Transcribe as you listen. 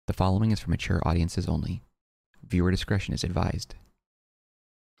The following is for mature audiences only. Viewer discretion is advised.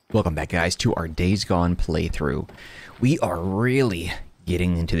 Welcome back, guys, to our Days Gone playthrough. We are really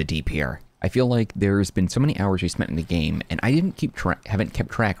getting into the deep here. I feel like there's been so many hours we spent in the game, and I haven't kept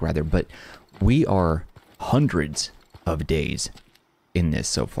track, rather, but we are hundreds of days in this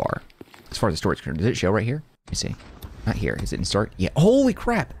so far. As far as the story's concerned, does it show right here? Let me see. Not here. Is it in start? Yeah. Holy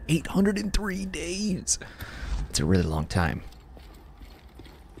crap! 803 days! It's a really long time.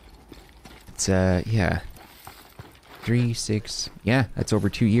 It's, yeah. 3, 6... Yeah, that's over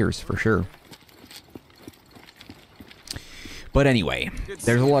 2 years, for sure. But anyway,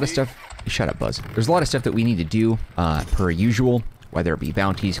 there's a lot of stuff... Shut up, Buzz. There's a lot of stuff that we need to do, per usual. Whether it be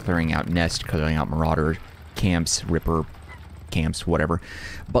bounties, clearing out nests, clearing out marauder camps, ripper camps, whatever.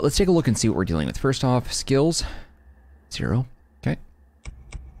 But let's take a look and see what we're dealing with. First off, skills. 0. Okay.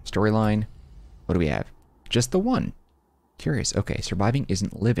 Storyline. What do we have? Just the 1. Curious. Okay, surviving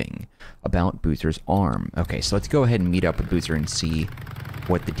isn't living. About Boozer's arm. Okay, so let's go ahead and meet up with Boozer and see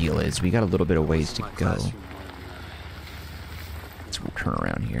what the deal is. We got a little bit of ways to go. Let's turn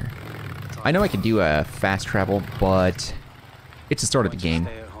around here. I know I can do a fast travel, but it's the start of the game.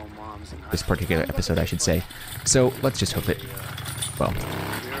 This particular episode, I should say. So let's just hoof it. Well,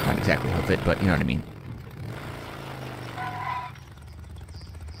 not exactly hoof it, but you know what I mean.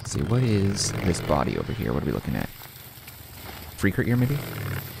 Let's see, what is this body over here? What are we looking at? Freaker ear, maybe?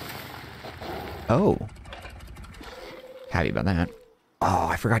 Oh. Happy about that. Oh,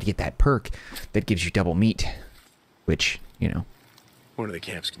 I forgot to get that perk that gives you double meat. Which, you know. One of the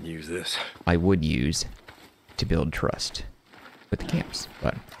camps can use this. I would use to build trust with the camps.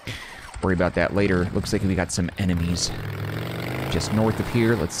 But worry about that later. Looks like we got some enemies just north of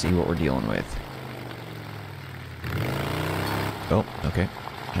here. Let's see what we're dealing with. Oh, okay.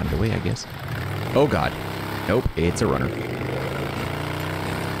 Out of the way, I guess. Oh, God. Nope, it's a runner.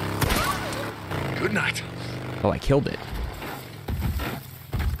 Good night. Oh, I killed it.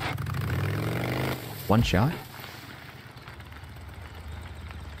 One shot?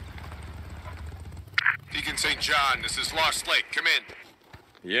 Deacon St. John, this is Lost Lake. Come in.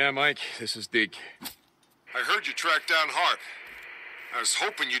 Yeah, Mike, this is Deke. I heard you tracked down Harp. I was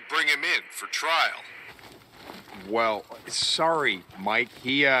hoping you'd bring him in for trial. Well, sorry, Mike.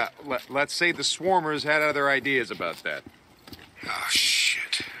 He, let's say the Swarmers had other ideas about that. Oh,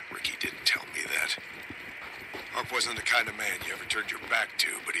 shit. Ricky didn't tell me that. Harp wasn't the kind of man you ever turned your back to,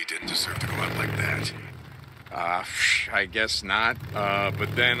 but he didn't deserve to go out like that. I guess not.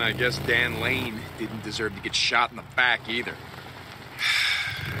 But then I guess Dan Lane didn't deserve to get shot in the back either.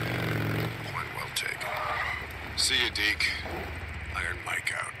 Point well taken. See you, Deke. Iron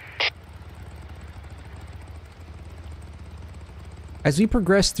Mike out. As we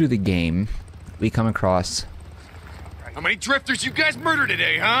progress through the game, we come across... How many drifters you guys murdered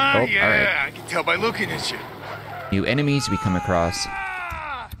today, huh? Oh, yeah, all right. I can tell by looking at you. New enemies, we come across...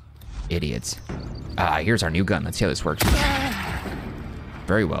 idiots. Here's our new gun. Let's see how this works.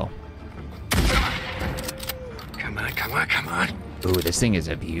 Very well. Come on, come on, come on. Ooh, this thing is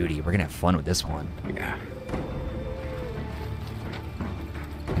a beauty. We're gonna have fun with this one. Yeah.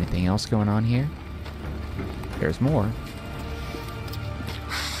 Anything else going on here? There's more.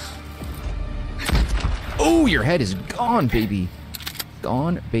 Oh, your head is gone, baby.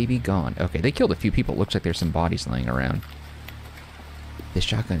 Gone, baby, gone. Okay, they killed a few people. Looks like there's some bodies laying around. This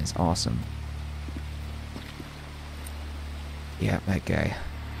shotgun is awesome. Yeah, that guy.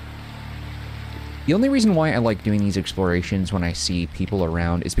 The only reason why I like doing these explorations when I see people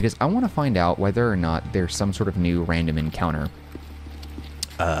around is because I want to find out whether or not there's some sort of new random encounter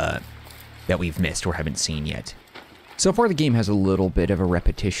that we've missed or haven't seen yet. So far, the game has a little bit of a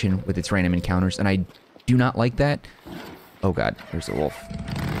repetition with its random encounters, and I do not like that. Oh god, there's a wolf.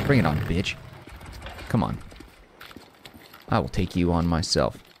 Bring it on, bitch. Come on. I will take you on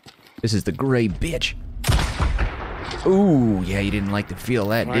myself. This is the gray bitch. Ooh, yeah, you didn't like to feel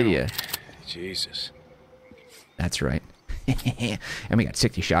that, did you? Jesus. That's right. And we got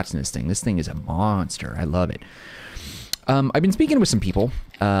 60 shots in this thing. This thing is a monster. I love it. I've been speaking with some people.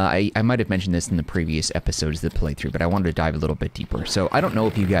 I might have mentioned this in the previous episodes of the playthrough, but I wanted to dive a little bit deeper. So I don't know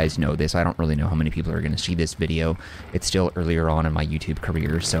if you guys know this. I don't really know how many people are going to see this video. It's still earlier on in my YouTube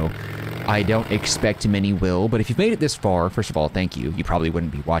career, so I don't expect many will. But if you've made it this far, first of all, thank you. You probably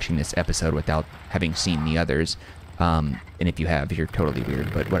wouldn't be watching this episode without having seen the others. And if you have, you're totally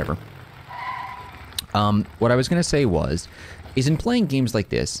weird, but whatever. What I was going to say is in playing games like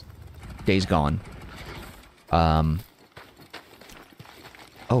this, Days Gone,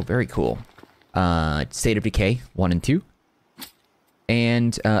 oh, very cool. State of Decay 1 and 2.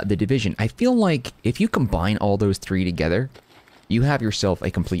 And The Division. I feel like if you combine all those three together, you have yourself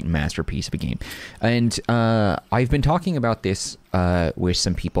a complete masterpiece of a game. And I've been talking about this with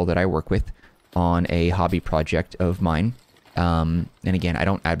some people that I work with on a hobby project of mine. And again, I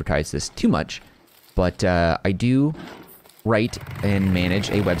don't advertise this too much, but I do write and manage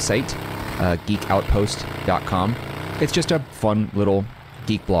a website, geekoutpost.com. It's just a fun little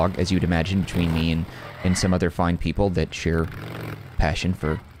geek blog, as you'd imagine, between me and some other fine people that share passion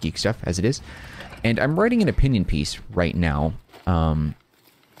for geek stuff, as it is. And I'm writing an opinion piece right now on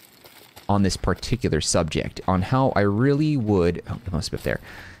this particular subject, on how I really would, oh, it must be up there,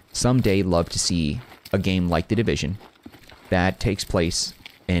 someday love to see a game like The Division that takes place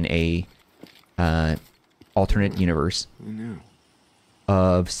in a alternate universe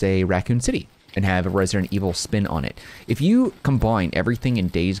of, say, Raccoon City, and have a Resident Evil spin on it. If you combine everything in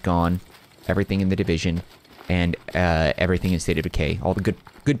Days Gone, everything in The Division, and everything in State of Decay, all the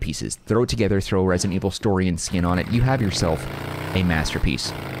good pieces, throw it together, throw a Resident Evil story and skin on it, you have yourself a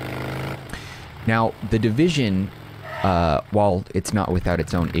masterpiece. Now, The Division, while it's not without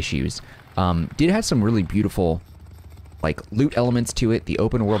its own issues, did have some really beautiful, like, loot elements to it. The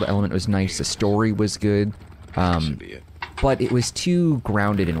open world element was nice, the story was good, but it was too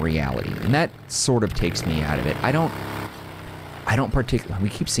grounded in reality, and that sort of takes me out of it. I don't particularly, we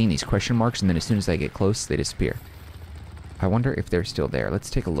keep seeing these question marks, and then as soon as I get close, they disappear. I wonder if they're still there. Let's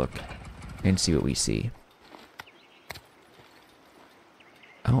take a look and see what we see.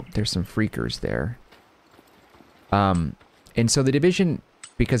 Oh, there's some freakers there. And so The Division,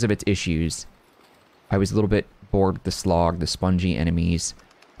 because of its issues, I was a little bit bored with the slog, the spongy enemies,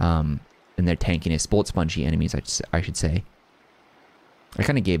 and their tankiness, bullet spongy enemies, I should say. I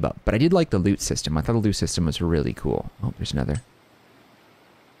kind of gave up, but I did like the loot system. I thought the loot system was really cool. Oh, there's another.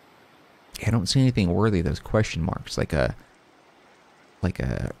 I don't see anything worthy of those question marks, like a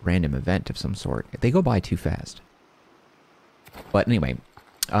random event of some sort. They go by too fast. But anyway,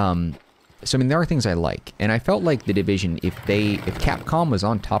 so I mean, there are things I like, and I felt like The Division, if Capcom was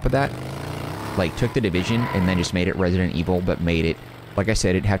on top of that, like took The Division and then just made it Resident Evil, but made it, like I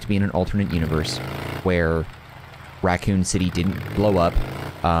said, it'd have to be in an alternate universe where Raccoon City didn't blow up,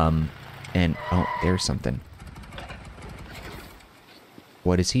 and, oh, there's something.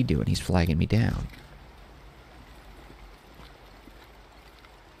 What is he doing? He's flagging me down.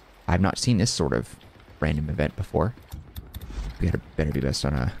 I've not seen this sort of random event before. We better to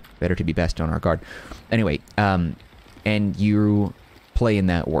be best on our guard. Anyway, and you play in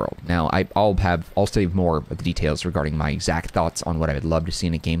that world. Now, I'll save more of the details regarding my exact thoughts on what I would love to see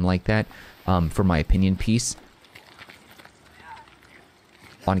in a game like that, for my opinion piece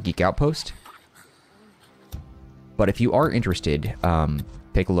on Geek Outpost. But if you are interested,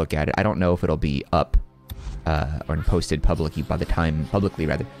 take a look at it. I don't know if it'll be up or posted publicly by the time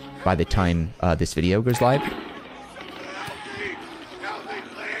this video goes live.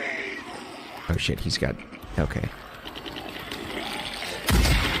 Oh shit, he's got, okay.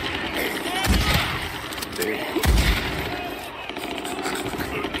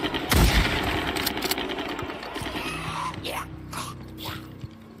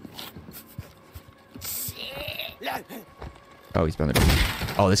 Oh, he's behind the door.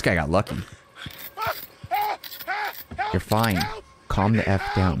 Oh, this guy got lucky. You're fine. Calm the F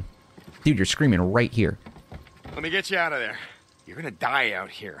down. Dude, you're screaming right here. Let me get you out of there. You're gonna die out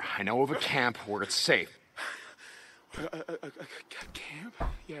here. I know of a camp where it's safe. Camp?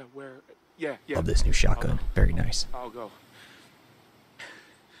 Yeah, where? Yeah. Love this new shotgun. Very nice. I'll go.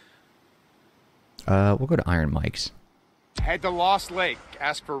 We'll go to Iron Mike's. Head to Lost Lake.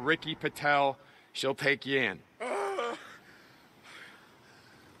 Ask for Ricky Patel. She'll take you in.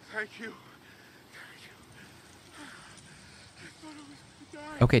 Thank you.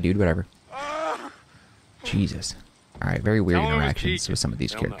 Okay, dude, whatever. Jesus. Alright, very weird interactions with some of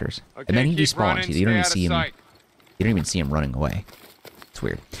these characters. Okay, and then he keep despawns. running, You don't even stay see him. out of sight. You don't even see him running away. It's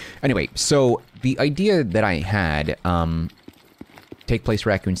weird. Anyway, so the idea that I had, take place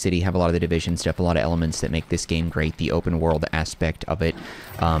Raccoon City, have a lot of the Division stuff, a lot of elements that make this game great, the open world aspect of it,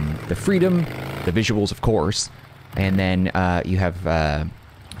 the freedom, the visuals, of course, and then you have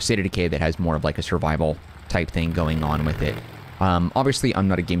State of Decay that has more of like a survival type thing going on with it. Obviously, I'm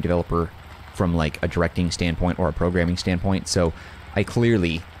not a game developer from like a directing standpoint or a programming standpoint, so I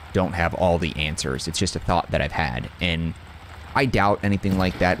clearly don't have all the answers. It's just a thought that I've had, and I doubt anything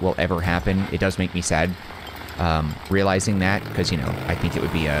like that will ever happen. It does make me sad realizing that, because, you know, I think it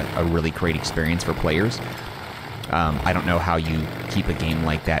would be a really great experience for players. I don't know how you keep a game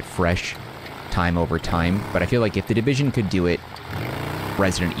like that fresh time over time, but I feel like if The Division could do it,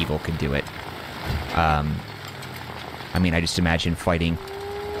 Resident Evil could do it. I mean, I just imagine fighting...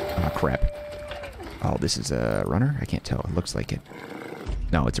 Oh, crap. Oh, this is a runner? I can't tell. It looks like it.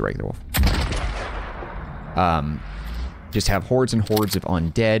 No, it's a regular wolf. Just have hordes and hordes of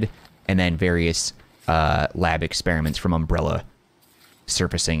undead, and then various lab experiments from Umbrella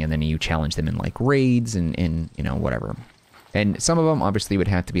surfacing, and then you challenge them in like raids and you know, whatever. And some of them obviously would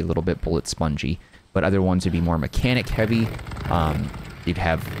have to be a little bit bullet spongy, but other ones would be more mechanic heavy. You'd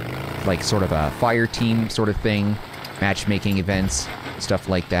have like sort of a fire team sort of thing, matchmaking events, stuff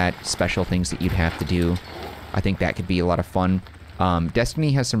like that, special things that you'd have to do. I think that could be a lot of fun.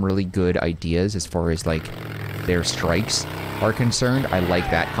 Destiny has some really good ideas as far as like their strikes are concerned. I like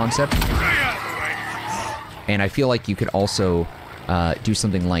that concept. And I feel like you could also do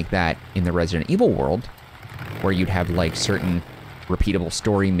something like that in the Resident Evil world, where you'd have like certain repeatable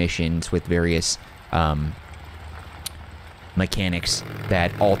story missions with various mechanics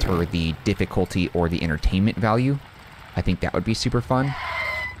that alter the difficulty or the entertainment value. I think that would be super fun.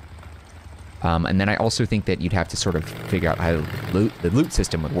 And then I also think that you'd have to sort of figure out how the loot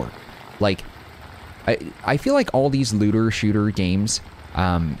system would work. Like, I feel like all these looter-shooter games,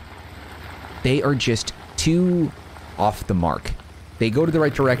 they are just too off the mark. They go to the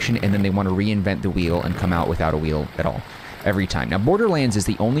right direction, and then they want to reinvent the wheel and come out without a wheel at all, every time. Now, Borderlands is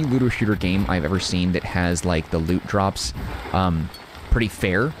the only looter-shooter game I've ever seen that has, like, the loot drops pretty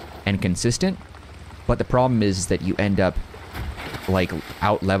fair and consistent. But the problem is that you end up like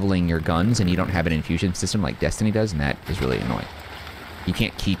out-leveling your guns, and you don't have an infusion system like Destiny does, and that is really annoying. You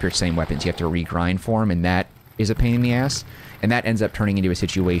can't keep your same weapons. You have to regrind for them, and that is a pain in the ass. And that ends up turning into a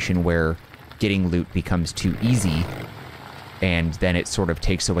situation where getting loot becomes too easy, and then it sort of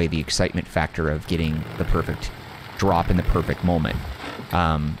takes away the excitement factor of getting the perfect drop in the perfect moment.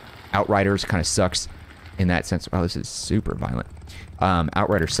 Outriders kind of sucks in that sense. Oh, this is super violent.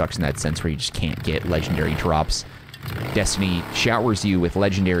 Outriders sucks in that sense where you just can't get legendary drops. Destiny showers you with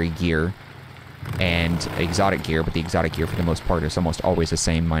legendary gear and exotic gear, but the exotic gear for the most part is almost always the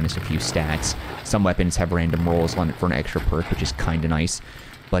same, minus a few stats. Some weapons have random rolls on it for an extra perk, which is kind of nice,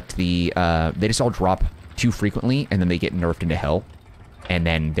 but they just all drop too frequently, and then they get nerfed into hell, and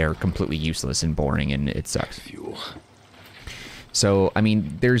then they're completely useless and boring, and it sucks. Fuel. So, I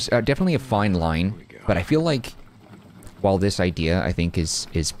mean, there's definitely a fine line, but I feel like while this idea, I think, is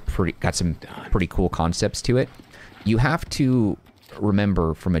got some pretty cool concepts to it, you have to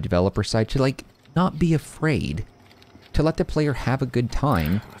remember from a developer side to, like, not be afraid to let the player have a good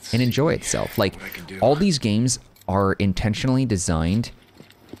time and enjoy itself. Like, all these games are intentionally designed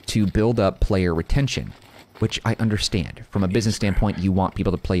to build up player retention, which I understand. From a business standpoint, you want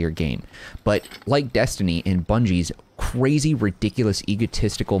people to play your game. But like Destiny and Bungie's crazy, ridiculous,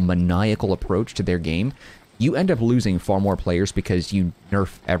 egotistical, maniacal approach to their game, you end up losing far more players because you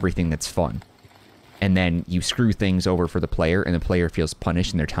nerf everything that's fun. And then you screw things over for the player, and the player feels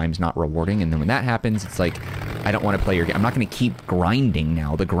punished, and their time's not rewarding. And then when that happens, it's like, I don't want to play your game. I'm not going to keep grinding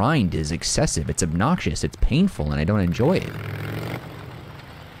now. The grind is excessive. It's obnoxious. It's painful, and I don't enjoy it.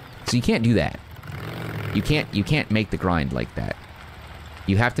 So you can't do that. You can't make the grind like that.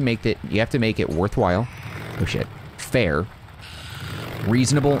 You have to make it worthwhile. Oh shit. Fair,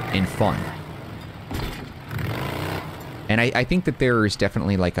 reasonable, and fun. And I think that there is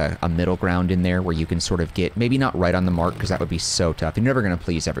definitely like a middle ground in there where you can sort of get, maybe not right on the mark, because that would be so tough. You're never going to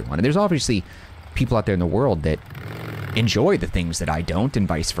please everyone. And there's obviously people out there in the world that enjoy the things that I don't, and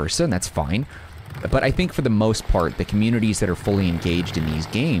vice versa, and that's fine. But I think for the most part, the communities that are fully engaged in these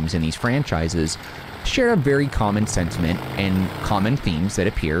games and these franchises share a very common sentiment and common themes that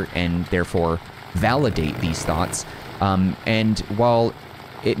appear, and therefore validate these thoughts. And while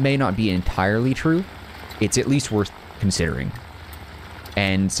it may not be entirely true, it's at least worth considering.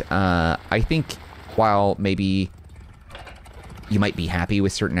 And I think while maybe you might be happy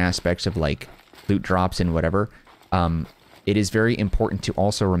with certain aspects of like loot drops and whatever, it is very important to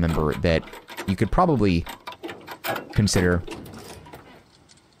also remember that you could probably consider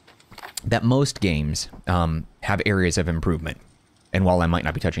that most games have areas of improvement. And while I might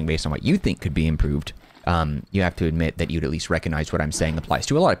not be touching base on what you think could be improved, you have to admit that you'd at least recognize what I'm saying applies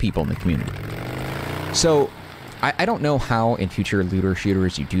to a lot of people in the community. So I don't know how in future looter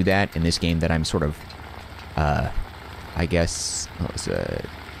shooters you do that. In this game that I'm sort of, I guess, is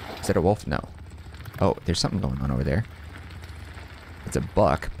that a wolf? No. Oh, there's something going on over there. It's a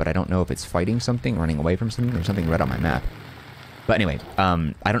buck, but I don't know if it's fighting something, running away from something. There's something red on my map. But anyway,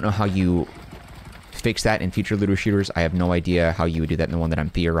 I don't know how you fix that in future looter shooters. I have no idea how you would do that in the one that I'm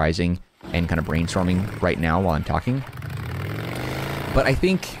theorizing and kind of brainstorming right now while I'm talking. But I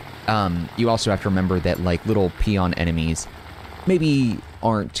think you also have to remember that like little peon enemies maybe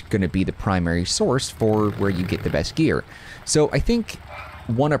aren't going to be the primary source for where you get the best gear. So I think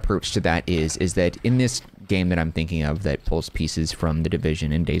one approach to that is that in this game that I'm thinking of that pulls pieces from The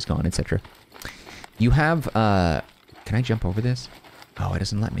Division and Days Gone, etc., you have, can I jump over this? Oh, it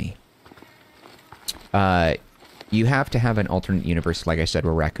doesn't let me. You have to have an alternate universe, like I said,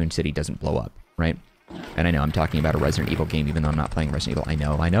 where Raccoon City doesn't blow up, right? And I know I'm talking about a Resident Evil game, even though I'm not playing Resident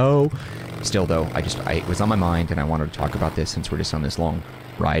Evil. I know. Still, though, it was on my mind, and I wanted to talk about this since we're just on this long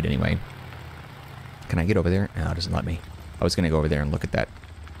ride anyway. Can I get over there? No, it doesn't let me. I was going to go over there and look at that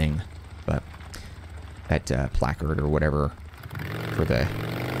thing, but that placard or whatever for the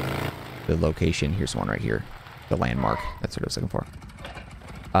location. Here's one right here. The landmark. That's what I was looking for.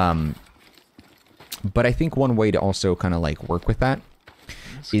 But I think one way to also kind of like work with that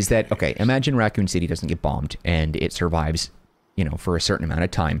is that, okay, imagine Raccoon City doesn't get bombed and it survives, you know, for a certain amount of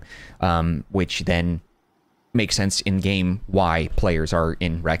time, which then makes sense in game why players are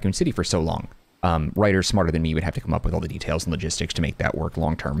in Raccoon City for so long. Writers smarter than me would have to come up with all the details and logistics to make that work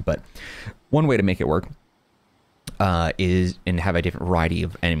long term. But one way to make it work is, and have a different variety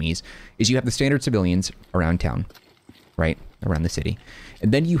of enemies, is you have the standard civilians around town, right, around the city,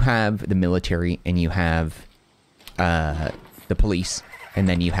 and then you have the military, and you have the police, and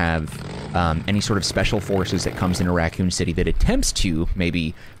then you have any sort of special forces that comes into Raccoon City that attempts to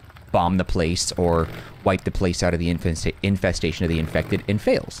maybe bomb the place or wipe the place out of the infestation of the infected and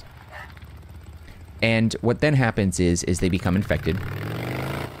fails. And what then happens is they become infected.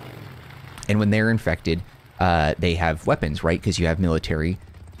 And when they're infected, they have weapons, right? Because you have military,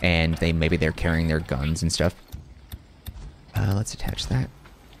 and maybe they're carrying their guns and stuff. Let's attach that.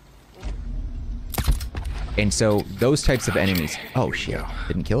 And so those types of enemies... Oh, shit.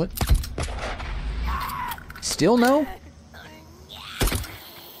 Didn't kill it? Still no?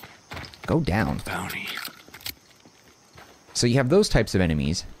 Go down. Bounty. So you have those types of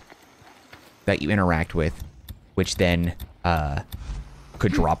enemies that you interact with, which then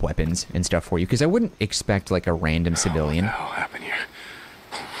could drop weapons and stuff for you. Because I wouldn't expect like a random civilian. What the hell happened here?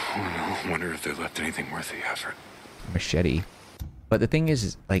 Oh, no. Wonder if they left anything worth the effort. Machete. But the thing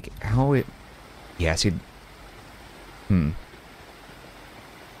is like, how it... Yeah, so...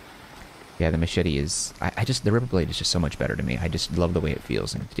 Yeah, the machete is... I just... The Ripper Blade is just so much better to me. I just love the way it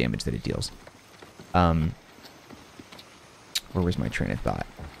feels and the damage that it deals. Where was my train of thought?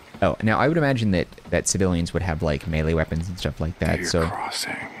 Oh, now I would imagine that civilians would have like melee weapons and stuff like that. So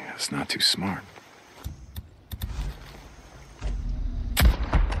crossing. It's not too smart.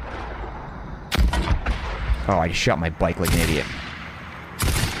 Oh, I just shot my bike like an idiot.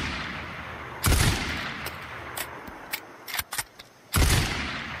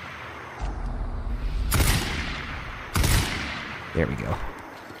 There we go.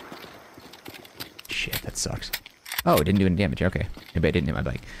 Shit, that sucks. Oh, it didn't do any damage. Okay. Maybe I didn't hit my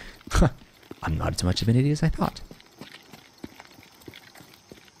bike. I'm not as much of an idiot as I thought.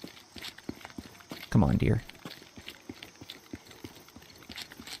 Come on, dear.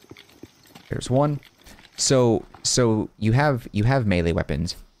 There's one. So you have melee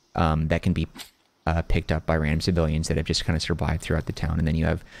weapons that can be picked up by random civilians that have just kind of survived throughout the town, and then you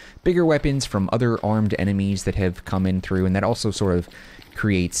have bigger weapons from other armed enemies that have come in through, and that also sort of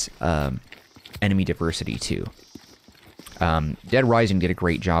creates enemy diversity too. Dead Rising did a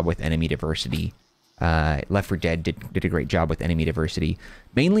great job with enemy diversity. Left 4 Dead did a great job with enemy diversity.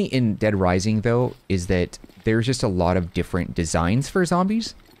 Mainly in Dead Rising, though, is that there's just a lot of different designs for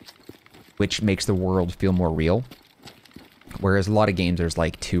zombies, which makes the world feel more real. Whereas a lot of games, there's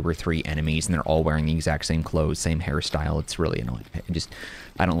like 2 or 3 enemies, and they're all wearing the exact same clothes, same hairstyle. It's really annoying.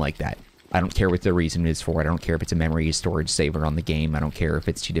 I don't like that. I don't care what the reason is for it. I don't care if it's a memory storage saver on the game. I don't care if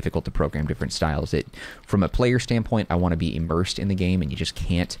it's too difficult to program different styles. From a player standpoint, I want to be immersed in the game, and you just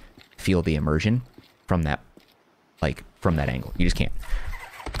can't feel the immersion from that angle. You just can't.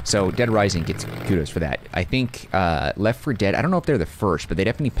 So Dead Rising gets kudos for that. I think Left 4 Dead, I don't know if they're the first, but they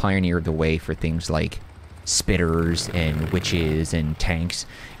definitely pioneered the way for things like spitters and witches and tanks.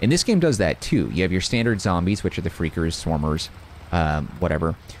 And this game does that too. You have your standard zombies, which are the freakers, swarmers,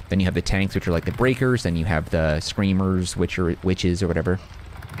 whatever. Then you have the tanks, which are like the breakers. Then you have the screamers, which are witches or whatever.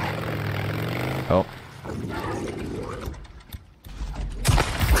 Oh.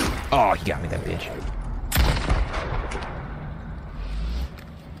 Oh, you got me, that bitch.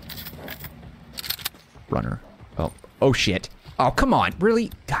 Runner. Oh. Oh, shit. Oh, come on.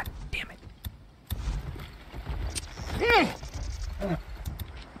 Really? God damn it.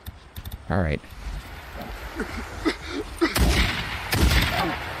 All right.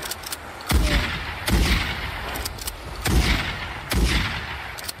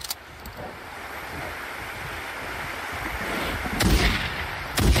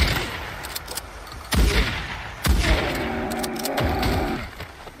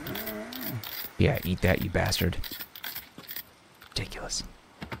 Yeah, eat that, you bastard. Ridiculous.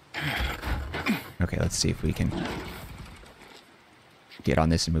 Okay, let's see if we can get on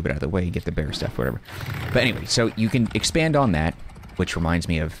this and move it out of the way, get the bear stuff, whatever. But anyway, so you can expand on that, which reminds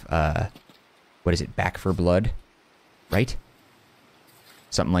me of, what is it, Back for Blood, right?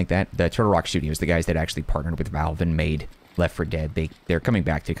 Something like that. The Turtle Rock Studios, the guys that actually partnered with Valve and made Left 4 Dead, they're coming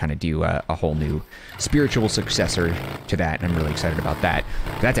back to kind of do a whole new spiritual successor to that, and I'm really excited about that.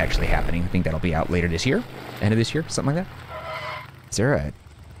 That's actually happening. I think that'll be out later this year, end of this year, something like that. Is there a...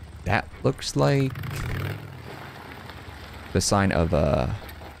 That looks like the sign of a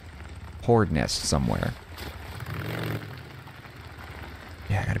horde nest somewhere.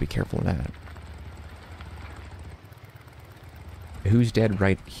 Yeah, I gotta be careful of that. Who's dead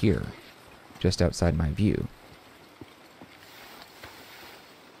right here? Just outside my view.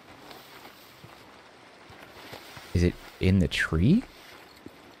 Is it in the tree?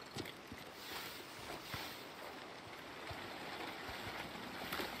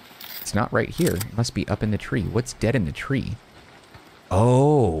 It's not right here. It must be up in the tree. What's dead in the tree?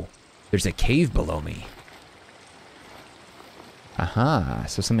 Oh, there's a cave below me. Aha,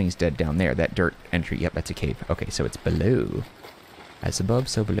 so something's dead down there. That dirt entry, yep, that's a cave. Okay, so it's below. As above,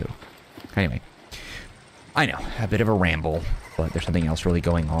 so below. Anyway, I know, a bit of a ramble, but there's something else really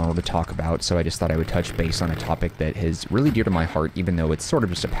going on to talk about, so I just thought I would touch base on a topic that is really dear to my heart, even though it's sort of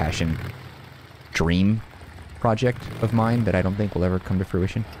just a passion dream project of mine that I don't think will ever come to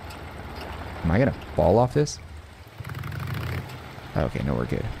fruition. Am I gonna fall off this? Okay, no, we're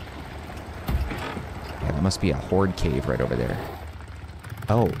good. Yeah, there must be a horde cave right over there.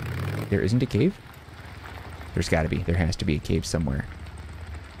 Oh, there isn't a cave? There's gotta be. There has to be a cave somewhere.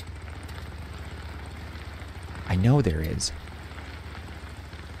 I know there is.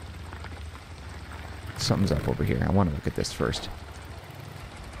 Something's up over here. I want to look at this first.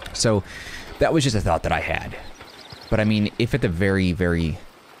 So, that was just a thought that I had. But I mean, if at the very, very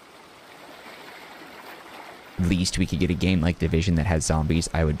least we could get a game like Division that has zombies,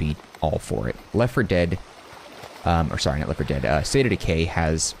 I would be all for it. Left 4 Dead, or sorry, not Left 4 Dead, State of Decay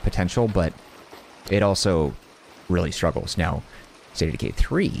has potential, but it also really struggles. Now, State of Decay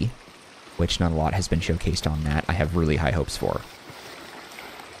 3, which not a lot has been showcased on that, I have really high hopes for.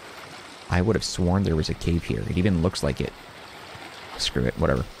 I would have sworn there was a cave here. It even looks like it. Screw it,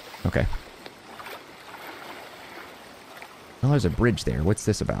 whatever. Okay. Oh, there's a bridge there. What's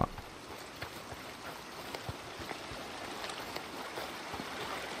this about?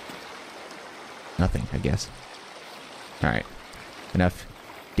 Nothing, I guess. Alright. Enough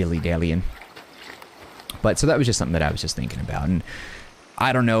dilly-dallying. But, so that was just something that I was just thinking about. And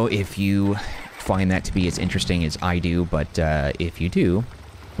I don't know if you find that to be as interesting as I do, but if you do,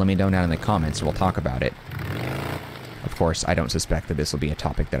 let me know down in the comments and we'll talk about it. Of course, I don't suspect that this will be a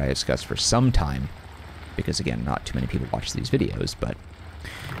topic that I discuss for some time, because again, not too many people watch these videos, but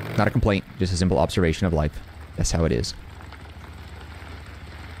not a complaint, just a simple observation of life. That's how it is.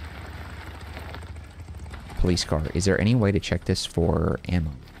 Police car. Is there any way to check this for ammo?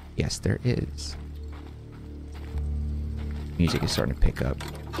 Yes, there is. Music is starting to pick up.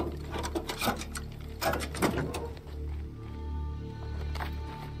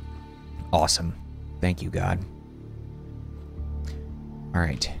 Awesome. Thank you, God.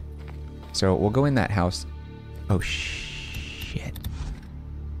 Alright. So, we'll go in that house. Oh, shit.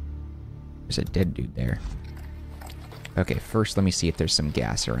 There's a dead dude there. Okay, first let me see if there's some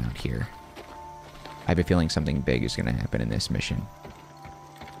gas around here. I have a feeling something big is going to happen in this mission.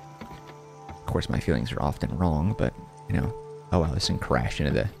 Of course, my feelings are often wrong, but, you know... Oh, wow, this thing crashed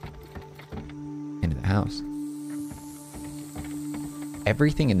into the house.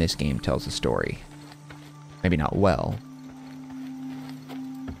 Everything in this game tells a story. Maybe not well,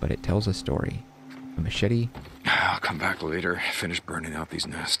 but it tells a story. A machete. I'll come back later, finish burning out these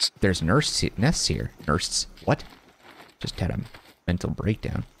nests. There's nests here. Nests? What? Just had a mental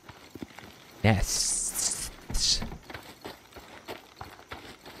breakdown. Nests.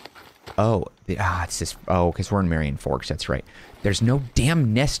 Oh, it's this. Oh, because we're in Marion Forks. That's right. There's no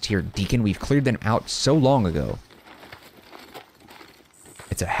damn nest here, Deacon. We've cleared them out so long ago.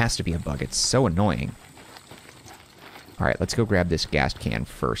 It has to be a bug. It's so annoying. All right, let's go grab this gas can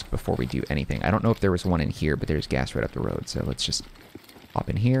first before we do anything. I don't know if there was one in here, but there's gas right up the road. So let's just hop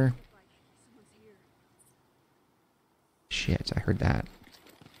in here. Shit, I heard that.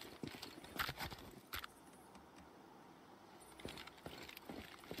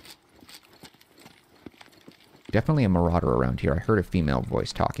 Definitely a marauder around here. I heard a female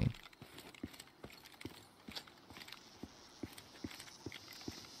voice talking.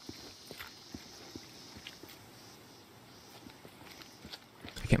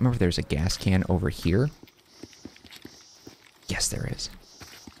 remember if there's a gas can over here. Yes, there is.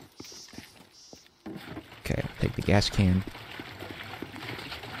 Okay, I'll take the gas can.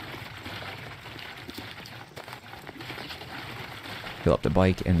 Fill up the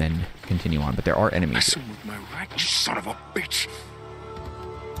bike and then continue on. But there are enemies. Messing with my rack, you son of a bitch!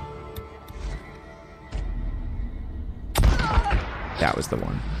 That was the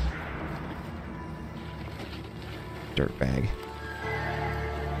one. Dirtbag.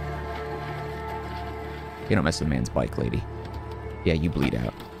 You don't mess with a man's bike, lady. Yeah, you bleed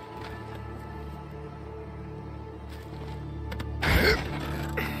out.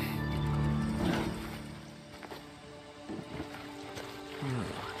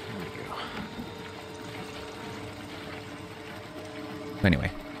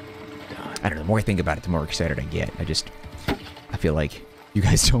 Anyway, I don't know. The more I think about it, the more excited I get. I feel like you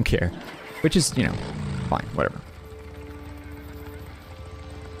guys don't care. Which is, you know, fine. Whatever.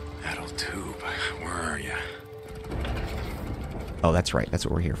 Metal tube, where are you? Oh, that's right. That's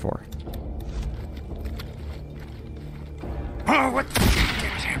what we're here for. Oh, what?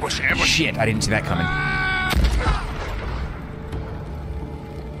 Ambush, ambush. Shit, I didn't see that coming.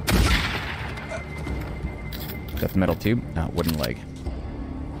 Is that the metal tube? No, wooden leg.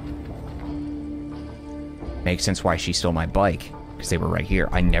 Makes sense why she stole my bike, because they were right here.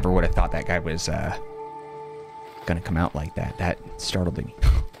 I never would have thought that guy was gonna come out like that. That startled me.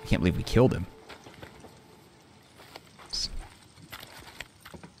 I can't believe we killed him.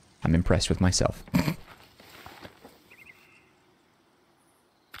 I'm impressed with myself.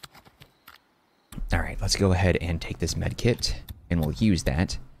 Alright, let's go ahead and take this med kit, and we'll use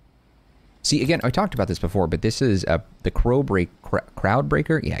that. See, again, I talked about this before, but this is the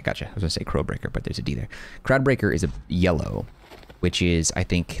Crowdbreaker. Yeah, gotcha. I was going to say Crowbreaker, but there's a D there. Crowdbreaker is a yellow, which is, I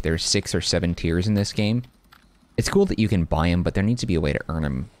think, there's 6 or 7 tiers in this game. It's cool that you can buy them, but there needs to be a way to earn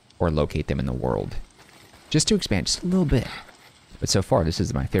them or locate them in the world. Just to expand just a little bit. But so far, this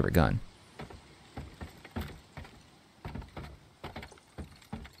is my favorite gun.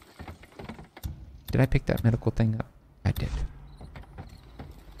 Did I pick that medical thing up? I did.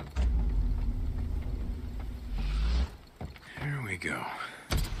 Here we go.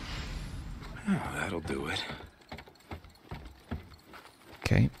 Oh, that'll do it.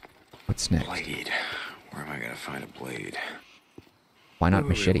 Okay. What's next? Blade. Where am I gonna find a blade? Why not Wait,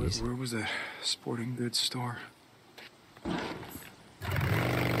 machetes? Where was that sporting goods store?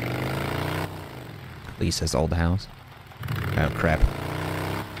 Lisa's old house. Oh, crap.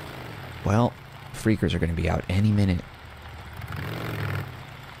 Well, freakers are going to be out any minute.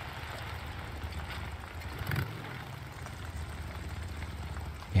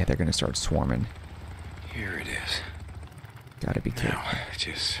 Yeah, they're going to start swarming. Here it is. Gotta be careful. Now,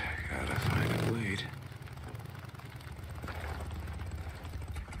 just gotta find a blade.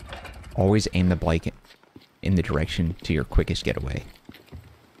 Always aim the bike in the direction to your quickest getaway.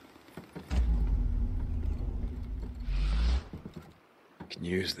 Can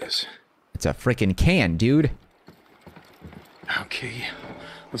use this. It's a frickin' can, dude. Okay,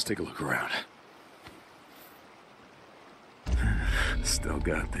 let's take a look around. Still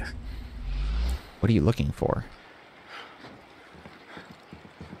got this. What are you looking for?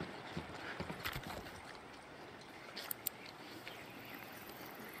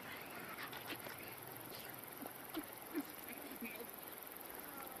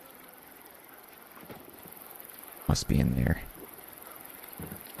 Must be in there.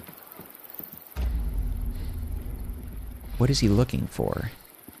 What is he looking for?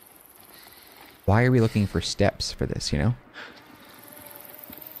 Why are we looking for steps for this, you know?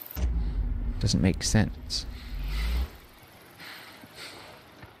 Doesn't make sense.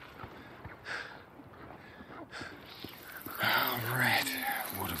 All right,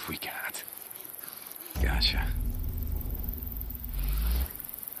 what have we got? Gotcha.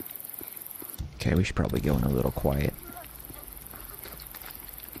 Okay, we should probably go in a little quiet.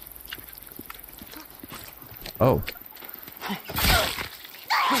 Oh.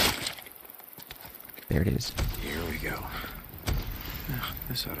 There it is. Here we go. Oh,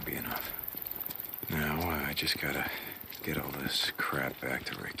 this ought to be enough. Now, I just gotta get all this crap back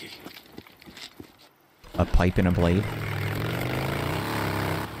to Ricky. A pipe and a blade.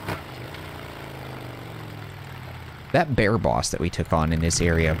 That bear boss that we took on in this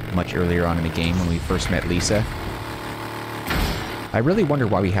area much earlier on in the game when we first met Lisa. I really wonder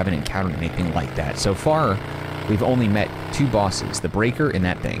why we haven't encountered anything like that. So far, we've only met 2 bosses, the Breaker and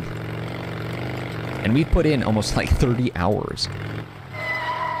that thing. And we've put in almost like 30 hours.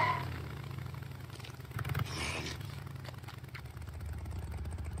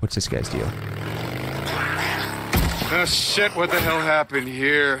 What's this guy's deal? Oh, shit, what the hell happened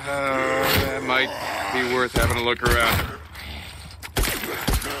here? That might be worth having a look around.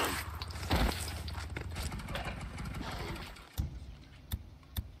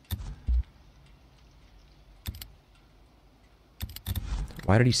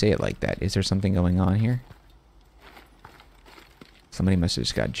 Why did he say it like that? Is there something going on here? Somebody must have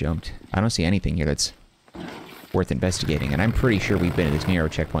just got jumped. I don't see anything here that's worth investigating, and I'm pretty sure we've been to this narrow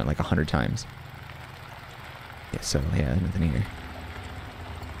checkpoint like 100 times. Yeah, so, yeah, nothing here.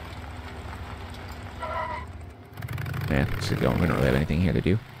 Yeah, let's just go. We don't really have anything here to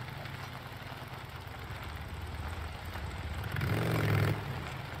do.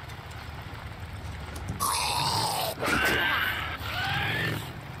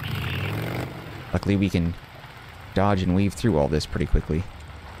 Luckily, we can dodge and weave through all this pretty quickly.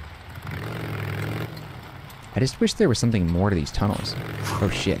 I just wish there was something more to these tunnels. Oh,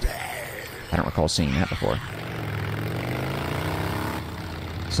 shit. I don't recall seeing that before.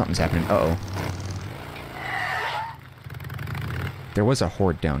 Something's happening. Uh-oh. There was a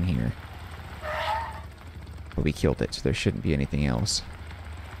horde down here. But we killed it, so there shouldn't be anything else.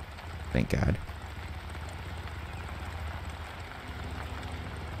 Thank God.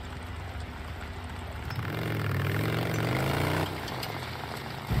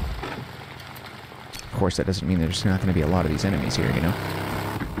 Of course, that doesn't mean there's not going to be a lot of these enemies here, you know?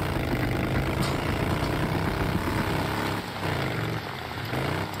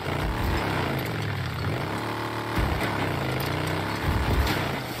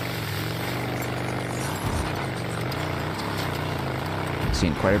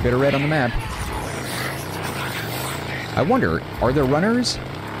 Seeing quite a bit of red on the map. I wonder, are the runners,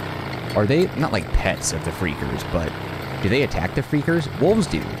 are they not like pets of the freakers, but do they attack the freakers? Wolves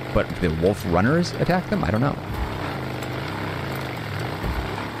do, but do the wolf runners attack them? I don't know.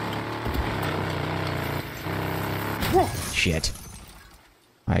 Shit.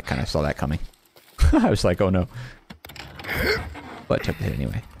 I kind of saw that coming. I was like, oh no. But took the hit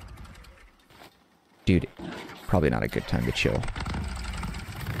anyway. Dude, probably not a good time to chill.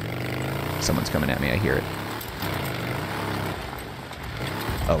 Someone's coming at me, I hear it.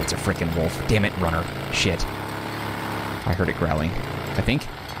 Oh, it's a freaking wolf. Damn it, runner. Shit. I heard it growling. I think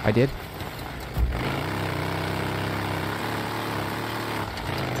I did.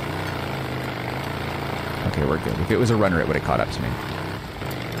 Okay, we're good. If it was a runner, it would have caught up to me.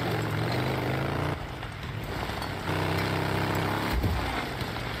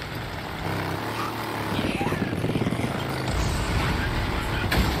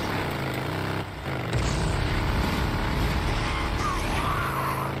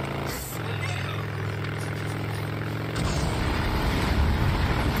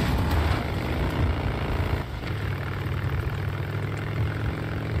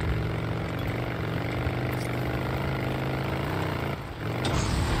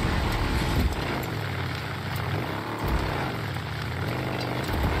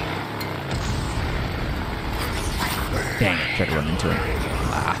 Dang it, tried to run into him.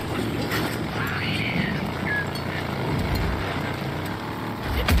 Ah.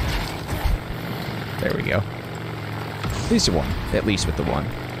 There we go. At least one. At least with the one.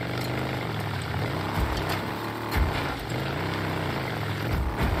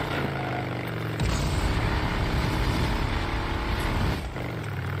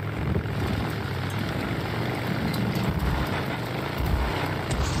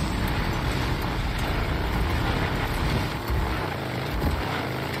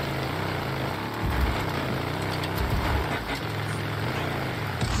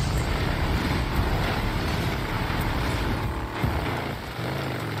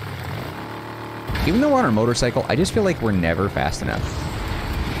 Even though we're on a motorcycle, I just feel like we're never fast enough.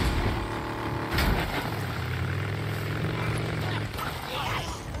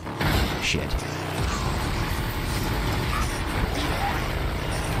 Shit.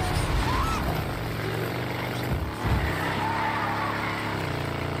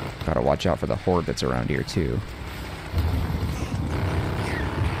 Gotta watch out for the horde that's around here, too.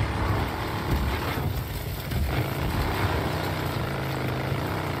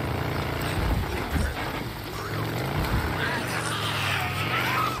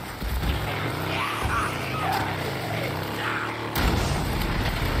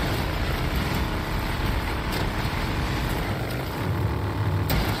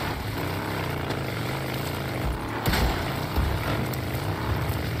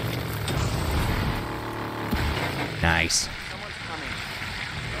 Nice. Someone's coming.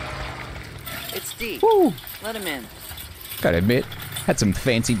 It's Deke. Woo! Let him in. Gotta admit, had some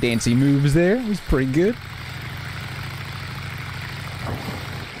fancy dancy moves there. It was pretty good.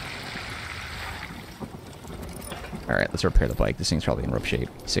 Alright, let's repair the bike. This thing's probably in rough shape.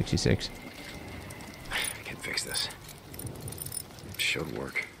 66. I can fix this. Should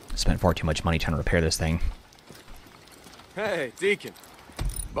work. Spent far too much money trying to repair this thing. Hey, Deacon.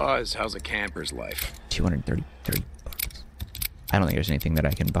 Buzz, how's a camper's life? 230 bucks. I don't think there's anything that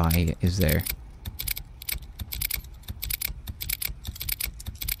I can buy, is there?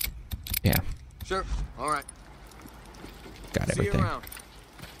 Yeah. Sure. All right. Got See you everything. around.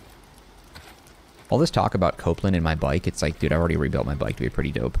 All this talk about Copeland and my bike, it's like, dude, I already rebuilt my bike to be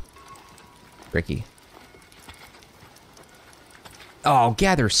pretty dope. Ricky. Oh,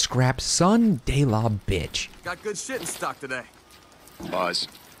 gather scrap, son de la bitch. Got good shit in stock today. Buzz.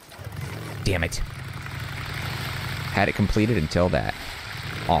 Damn it. Had it completed until that.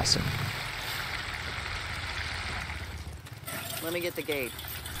 Awesome. Let me get the gate.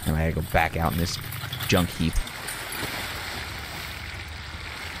 Now I gotta go back out in this junk heap.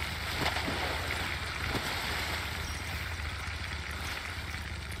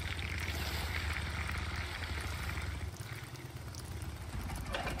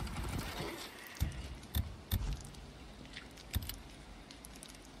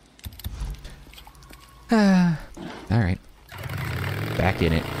 Alright. Back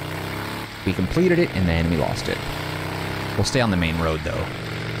in it. We completed it, and then we lost it. We'll stay on the main road, though.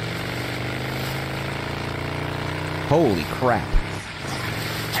 Holy crap.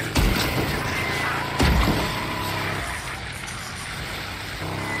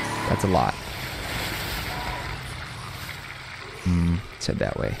 That's a lot. Let's head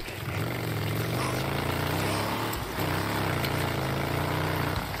that way.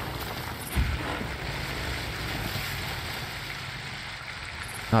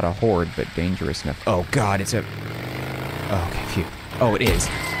 Not a horde, but dangerous enough. Oh god, it's a... Oh, okay, phew. Oh, it is.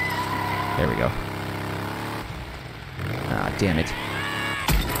 There we go. Ah, damn it.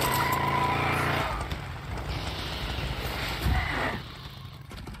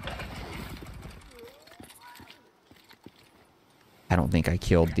 I don't think I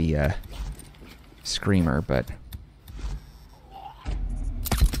killed the, screamer, but...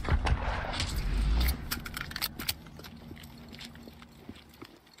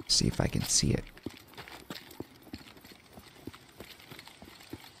 see if I can see it.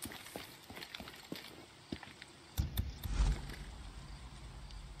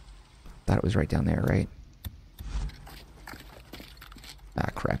 Thought it was right down there, right? Ah,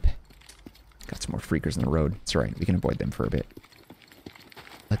 crap. Got some more freakers in the road. It's alright, we can avoid them for a bit.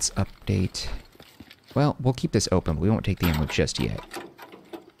 Let's update... Well, we'll keep this open, but we won't take the ammo just yet.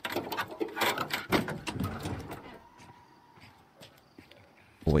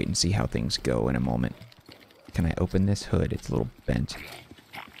 We'll wait and see how things go in a moment. Can I open this hood? It's a little bent.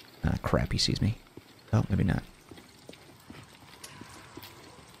 Ah, crap, he sees me. Oh, maybe not.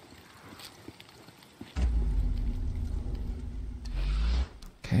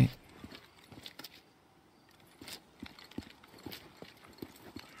 Okay.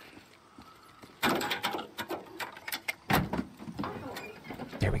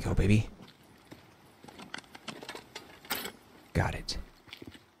 There we go, baby. Got it.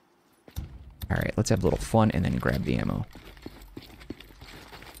 Alright, let's have a little fun and then grab the ammo.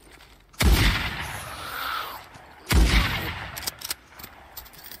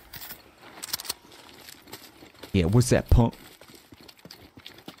 Yeah, what's that pump?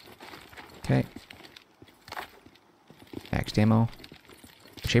 Okay. Maxed ammo.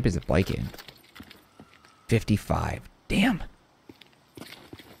 What shape is the bike in? 55. Damn!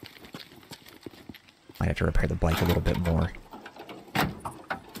 Might have to repair the bike a little bit more.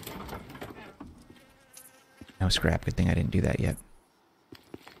 No scrap. Good thing I didn't do that yet.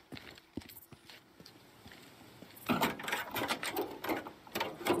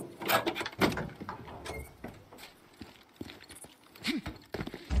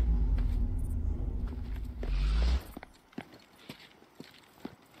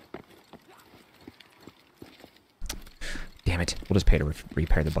 Damn it. We'll just pay to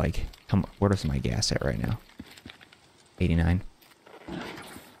repair the bike. Where's my gas at right now? 89.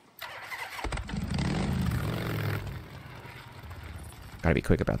 Gotta be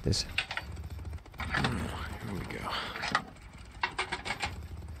quick about this. Here we go.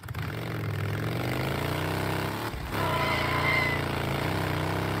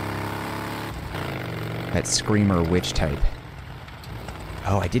 That screamer witch type.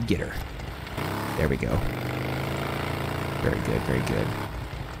 Oh, I did get her. There we go. Very good, very good.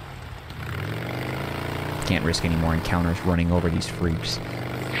 Can't risk any more encounters running over these freaks.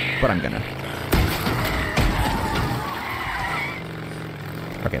 But I'm gonna.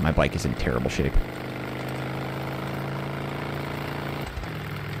 Okay, my bike is in terrible shape.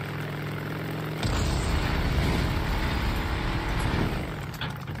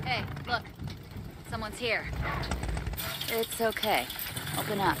 It's okay.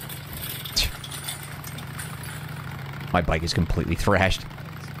 Open up. My bike is completely thrashed.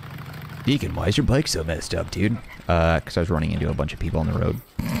 Deacon, why is your bike so messed up, dude? Because I was running into a bunch of people on the road.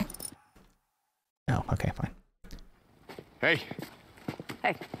 Oh, okay, fine. Hey.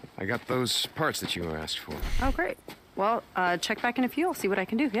 Hey. I got those parts that you asked for. Oh, great. Well, check back in a few. I'll see what I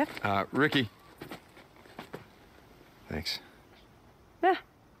can do, yeah? Ricky. Thanks. Yeah.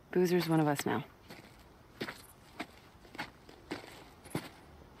 Boozer's one of us now.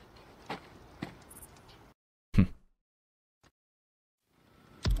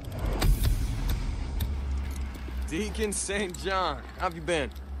 Deacon St. John, how have you been?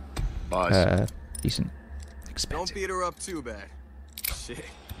 Buzz. Decent. Expensive. Don't beat her up too bad. Shit,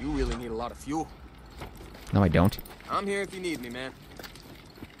 you really need a lot of fuel. No, I don't. I'm here if you need me, man.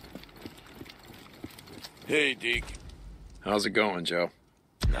 Hey, Deke. How's it going, Joe?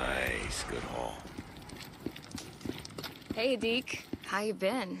 Nice, good haul. Hey, Deke. How you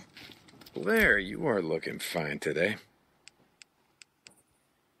been? Blair, you are looking fine today.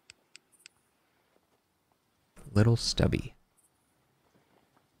 Little stubby.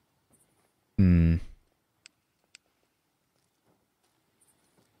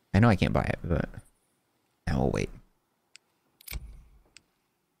 I know I can't buy it, but I will wait.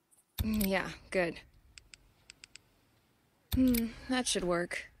 Yeah, good. That should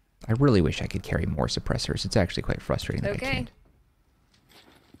work. I really wish I could carry more suppressors. It's actually quite frustrating that I Okay. can't.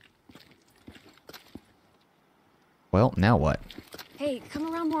 Well, now what? Hey,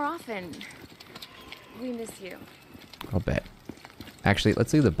 come around more often. We miss you. I'll bet. Actually,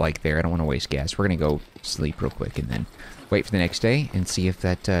 let's leave the bike there. I don't want to waste gas. We're going to go sleep real quick and then wait for the next day and see if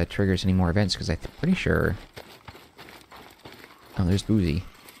that triggers any more events, because I'm pretty sure... Oh, there's Boozy.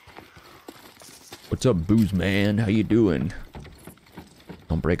 What's up, Booze Man? How you doing?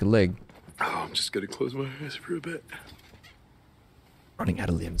 Don't break a leg. Oh, I'm just gonna close my eyes for a bit. Running out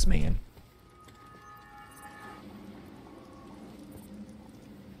of limbs, man.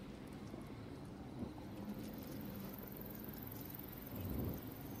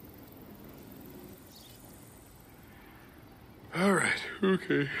 All right,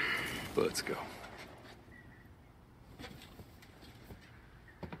 okay. Let's go.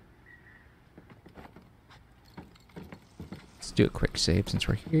 Let's do a quick save since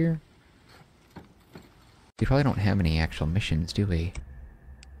we're here. We probably don't have any actual missions, do we?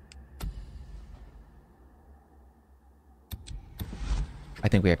 I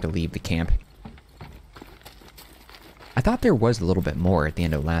think we have to leave the camp. I thought there was a little bit more at the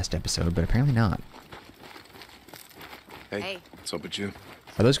end of last episode, but apparently not. Hey, what's up with you?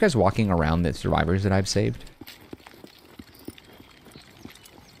 Are those guys walking around the survivors that I've saved?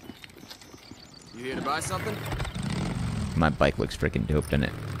 You here to buy something? My bike looks freaking dope, doesn't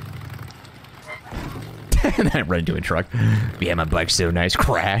it? And then I run into a truck. Yeah, my bike's so nice.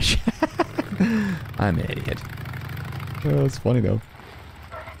 Crash. I'm an idiot. Oh, it's funny though.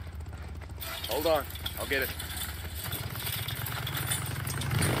 Hold on. I'll get it.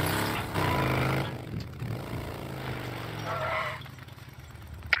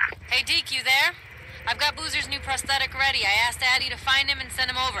 Hey, Deke, you there? I've got Boozer's new prosthetic ready. I asked Addie to find him and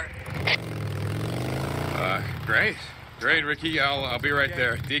send him over. Great. Great, Ricky. I'll be right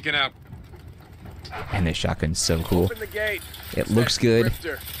there. Deacon out. And this shotgun's so cool. Open the gate. It looks good.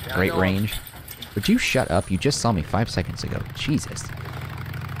 Drifter. Great range. Would you shut up? You just saw me 5 seconds ago. Jesus.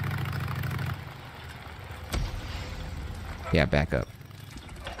 Yeah, back up.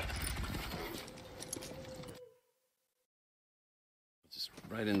 Just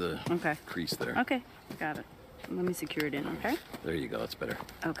right in the crease there. Okay, got it. Let me secure it in, okay? There you go, that's better.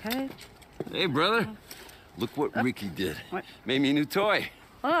 Okay. Hey, brother. Look what Ricky did. What? Made me a new toy.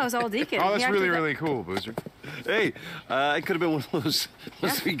 Oh, that was all Deacon. Oh, He that's actually really, got- really cool, Boozer. Hey, I could have been one of those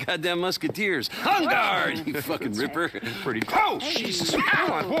three goddamn musketeers. On guard, you fucking ripper. Pretty cool. Oh, Jesus.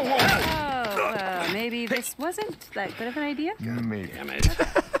 Come on. Whoa, whoa. Oh, maybe this wasn't that good of an idea? Maybe. Damn it.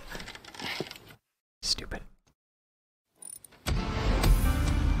 Stupid.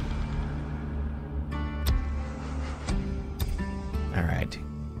 Alright.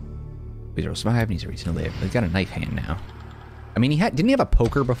 Weezer will survive, needs a reason to live. He's got a knife hand now. I mean, didn't he have a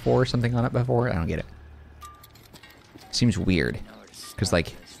poker before or something on it before? I don't get it. Seems weird. Because,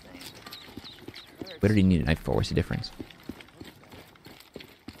 like, what did he need a knife for? What's the difference?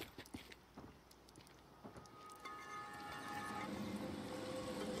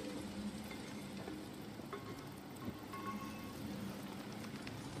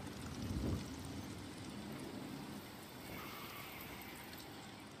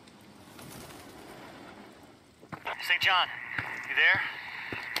 St. John, you there?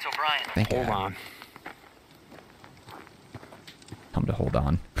 It's O'Brien. Thank you. Hold on. hold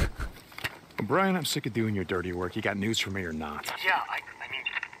on. Brian, I'm sick of doing your dirty work. You got news for me or not? Yeah, I mean,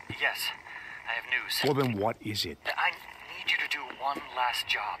 yes, I have news. Well, then what is it? I need you to do one last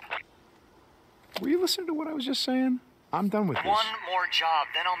job. Were you listening to what I was just saying? I'm done with this. One more job,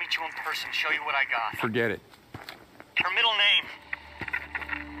 then I'll meet you in person, show you what I got. Forget it. Her middle name.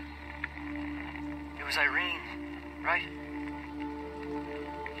 It was Irene, right?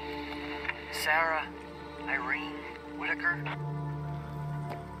 Sarah Irene Whitaker.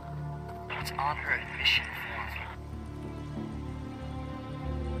 It's on her admission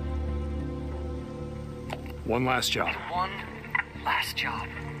form. One last job. One last job.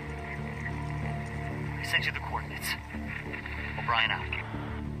 I sent you the coordinates. O'Brien out.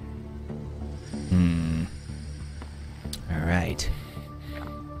 All right.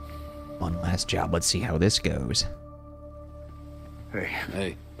 One last job. Let's see how this goes.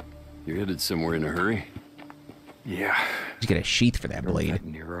 Hey, you're headed somewhere in a hurry? Yeah. Just get a sheath for that blade. That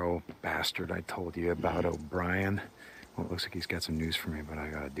Nero bastard I told you about, O'Brien. Well, it looks like he's got some news for me, but I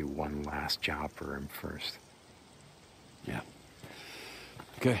gotta do one last job for him first. Yeah.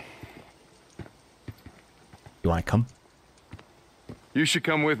 Okay. You want to come? You should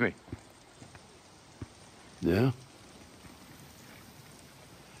come with me. Yeah?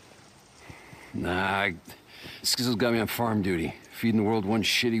 Nah, Skizzle's got me on farm duty, feeding the world one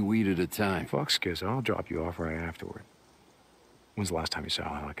shitty weed at a time. Fuck Skizzle, I'll drop you off right afterward. When's the last time you saw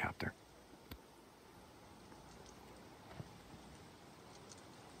a helicopter?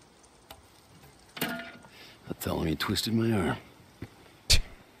 I'll tell him he twisted my arm.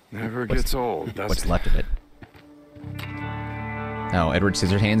 Never gets old, does What's it? left of it? Oh, Edward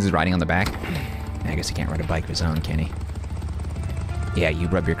Scissorhands is riding on the back? I guess he can't ride a bike of his own, can he? Yeah, you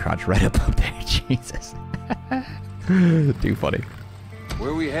rub your crotch right up there, Jesus. Too funny.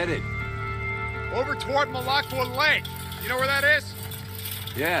 Where are we headed? Over toward Malakwa Lake. You know where that is?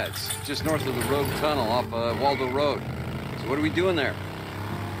 Yeah, it's just north of the Rogue Tunnel off Waldo Road. So what are we doing there?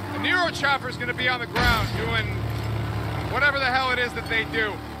 The Nero chopper's gonna be on the ground doing whatever the hell it is that they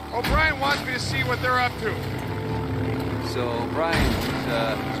do. O'Brien wants me to see what they're up to. So, Brian,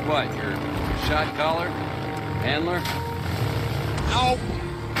 is what? Your shot caller? Handler? No.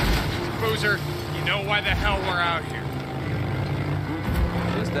 Boozer, you know why the hell we're out here.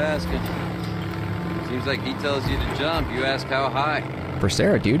 Just asking. Seems like he tells you to jump. You ask how high. For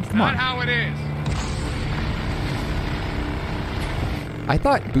Sarah, dude, come on. Not how it is. I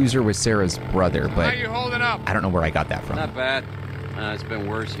thought Boozer was Sarah's brother, How but you holding up? I don't know where I got that from. Not bad. It's been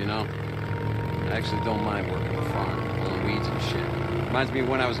worse, you know. I actually don't mind working the farm, pulling weeds and shit. Reminds me of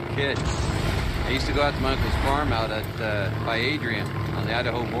when I was a kid. I used to go out to my uncle's farm out at by Adrian on the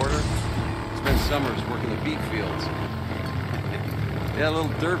Idaho border. Spend summers working the beet fields. Yeah, a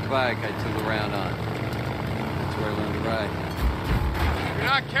little dirt bike I took around on. That's where I learned to ride. If you're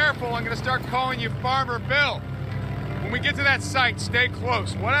not careful, I'm gonna start calling you Farmer Bill. When we get to that site, stay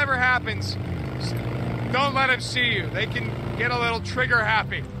close. Whatever happens, don't let them see you. They can get a little trigger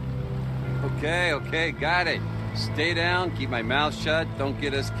happy. Okay, got it. Stay down, keep my mouth shut, don't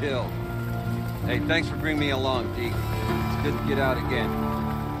get us killed. Hey, thanks for bringing me along, Deke. It's good to get out again.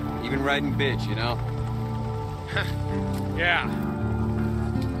 Even riding bitch, you know? Yeah.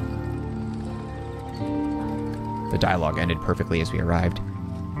 The dialogue ended perfectly as we arrived.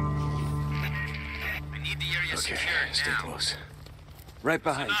 Okay, stay close. Right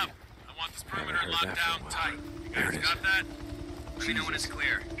behind you. I want this perimeter locked down tight. You guys got that? Let me know when it's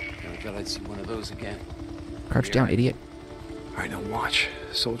clear. I thought I'd see one of those again. Crouch down, idiot. All right, now watch.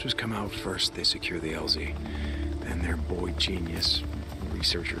 Soldiers come out first, they secure the LZ. Then their boy genius,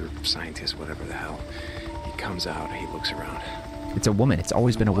 researcher, scientist, whatever the hell, he comes out, he looks around. It's a woman. It's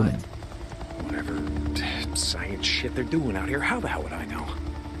always been a woman. Whatever science shit they're doing out here, how the hell would I know?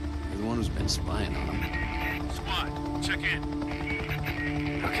 You're the one who's been spying on them. Squad, check in.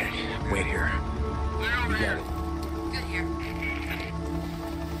 Okay, wait here. Clear over here. Good here.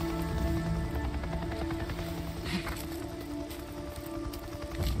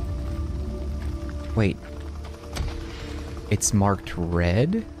 Wait. It's marked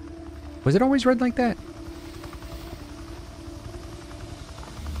red? Was it always red like that?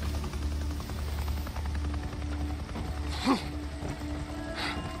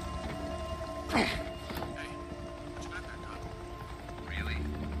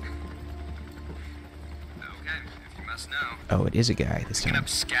 Oh, it is a guy this Picking time. up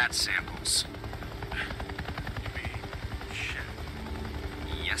scat samples. Shit.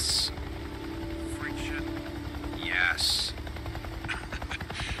 Yes. Freak shit. Yes.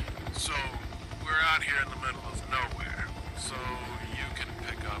 So, we're out here in the middle of nowhere. So, you can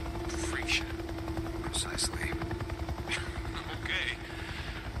pick up freak shit. Precisely. Okay.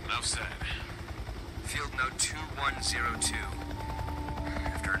 Enough said. Field note 2102.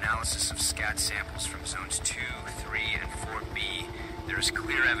 After analysis of scat samples from zones 2, 3, and 4B, there is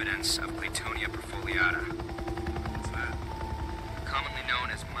clear evidence of Claytonia perfoliata. What's that? Commonly known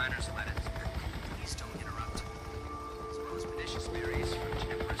as miner's lettuce. Please don't interrupt. As well as pernicious berries from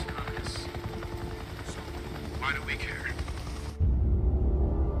Juniperus communis. So, why do we care?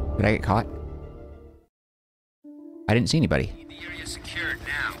 Did I get caught? I didn't see anybody. The area secured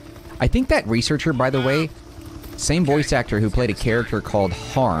now. I think that researcher, by the way, same voice actor who played a character called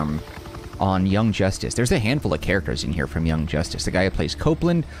Harm on Young Justice. There's a handful of characters in here from Young Justice. The guy who plays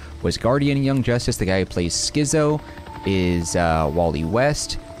Copeland was Guardian in Young Justice. The guy who plays Schizo is Wally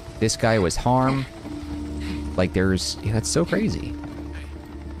West. This guy was Harm. Like, there's... Yeah, that's so crazy.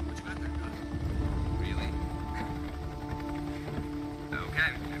 Really?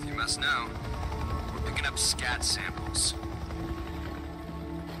 Okay, if you must know, we're picking up scat samples.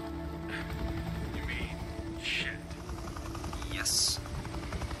 You mean shit? Yes.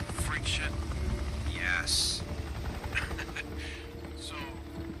 Freak shit? Yes. So,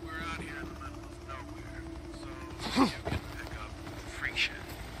 we're out here in the middle of nowhere, so you can pick up freak shit.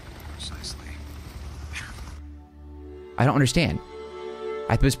 Precisely. I don't understand.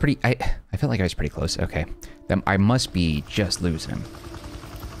 I was pretty... I felt like I was pretty close. Okay. Then I must be just losing him.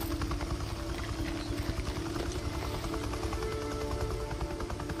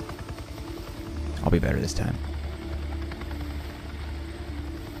 I'll be better this time.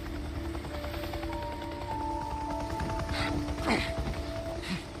 Hey.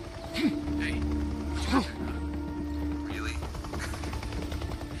 Really?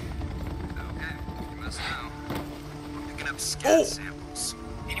 Okay, you must know. We're picking up scat samples.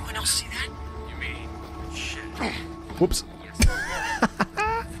 Anyone else see that? You mean shit? Whoops. Yes.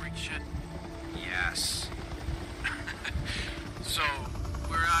 Freak shit? Yes. So,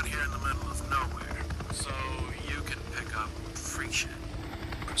 we're out here in the middle of nowhere, so you can pick up freak shit.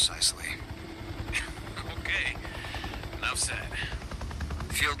 Precisely. Okay. Enough said.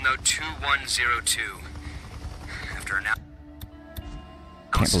 Field note 2102. After an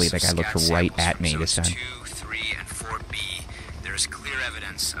Can't believe that guy looked right at me this time. 2, 3, and 4B, there is clear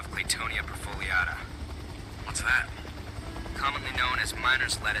evidence of Claytonia perfoliata. What's that? Commonly known as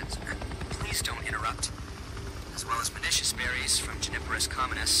miner's lettuce. Please don't interrupt. As well as pernicious berries from Juniperus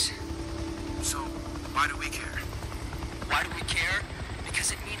communis. So, why do we care? Why do we care?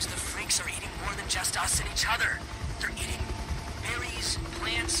 Because it means the freaks are eating more than just us and each other. They're eating berries,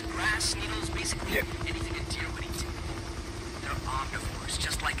 plants, grass, needles, basically anything a deer would eat. They're omnivores,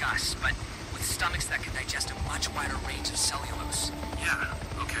 just like us, but with stomachs that can digest a much wider range of cellulose. Yeah,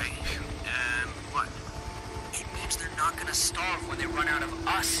 okay. And what? It means they're not gonna starve when they run out of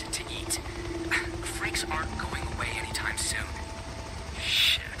us to eat. Freaks aren't going away anytime soon.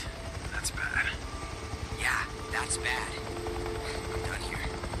 Shit, that's bad. Yeah, that's bad. I'm done here.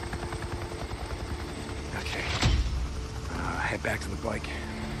 Okay. Head back to the bike.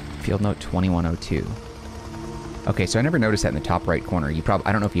 Field note 2102. Okay, so I never noticed that in the top right corner. You probably...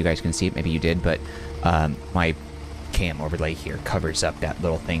 I don't know if you guys can see it. Maybe you did, but my cam overlay here covers up that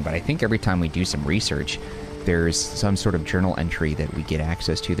little thing. But I think every time we do some research, there's some sort of journal entry that we get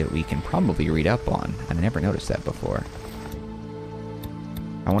access to that we can probably read up on. And I never noticed that before.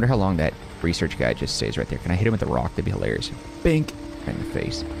 I wonder how long that research guy just stays right there. Can I hit him with a rock? That'd be hilarious. Bink! Right in the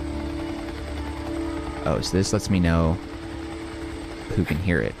face. Oh, so this lets me know who can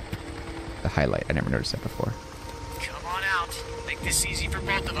hear it. The highlight. I never noticed that before. Come on out. Make this easy for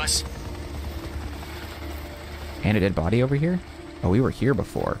both of us. And a dead body over here? Oh, we were here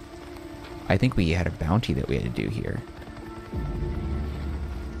before. I think we had a bounty that we had to do here.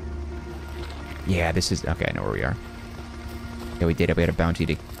 Yeah, this is... Okay, I know where we are. Yeah, we did. We had a bounty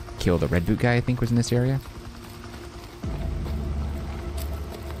to kill the red boot guy, I think was in this area.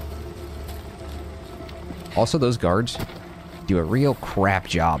 Also, those guards do a real crap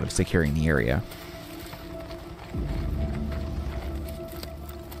job of securing the area.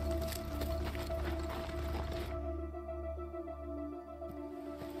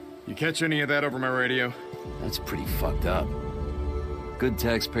 You catch any of that over my radio? That's pretty fucked up. Good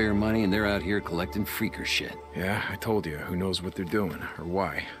taxpayer money, and they're out here collecting freaker shit. Yeah, I told you. Who knows what they're doing, or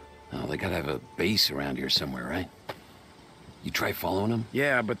why. Oh, they gotta have a base around here somewhere, right? You try following them?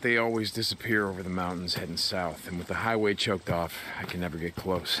 Yeah, but they always disappear over the mountains heading south, and with the highway choked off, I can never get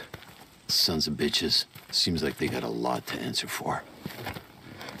close. Sons of bitches. Seems like they got a lot to answer for.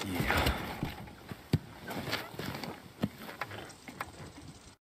 Yeah.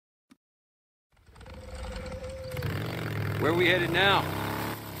 Where are we headed now?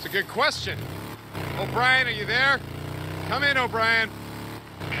 It's a good question. O'Brien, are you there? Come in, O'Brien.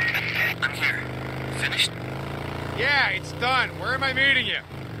 I'm here. Finished? Yeah, it's done. Where am I meeting you?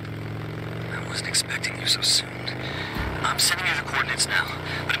 I wasn't expecting you so soon. I'm sending you the coordinates now,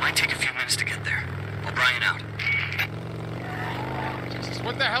 but it might take a few minutes to get there. O'Brien out. Jesus,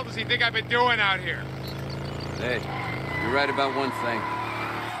 what the hell does he think I've been doing out here? Hey, you're right about one thing.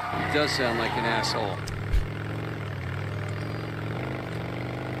 He does sound like an asshole.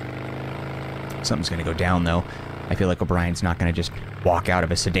 Something's gonna go down, though. I feel like O'Brien's not gonna just walk out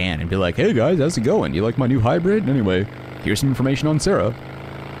of a sedan and be like, "Hey guys, how's it going? You like my new hybrid? Anyway, here's some information on Sarah."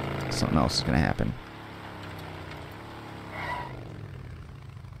 Something else is gonna happen.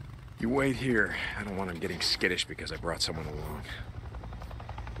 You wait here. I don't want him getting skittish because I brought someone along.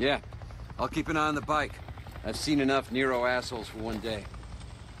 Yeah, I'll keep an eye on the bike. I've seen enough Nero assholes for one day.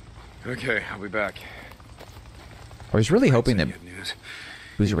 Okay, I'll be back. I was really hoping that news.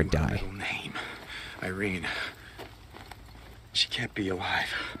 Boozer would die. Middle name, Irene. She can't be alive.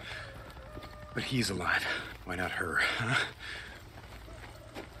 But he's alive. Why not her, huh?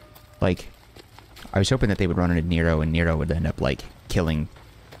 Like, I was hoping that they would run into Nero and Nero would end up, like, killing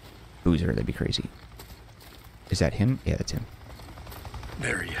Boozer. That'd be crazy. Is that him? Yeah, that's him.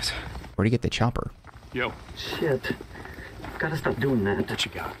 There he is. Where'd he get the chopper? Yo. Shit. Gotta stop doing that. What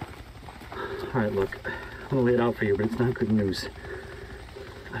you got? Alright, look. I'm gonna lay it out for you, but it's not good news.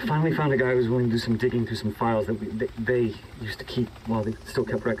 I finally found a guy who was willing to do some digging through some files that they used to keep while they still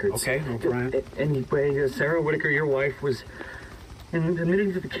kept records. Okay, O'Brien. Anyway, Sarah Whitaker, your wife, was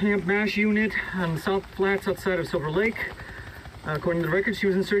admitted to the Camp MASH unit on the South Flats outside of Silver Lake. According to the records, she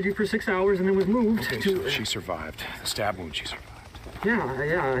was in surgery for 6 hours and then was moved to... So she survived. The stab wound, she survived.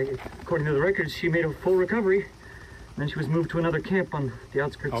 Yeah. According to the records, she made a full recovery. Then she was moved to another camp on the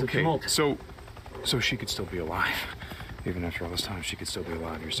outskirts of Tumult. So she could still be alive. Even after all this time, she could still be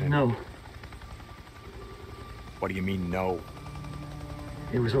alive, you're saying? No. What do you mean, no?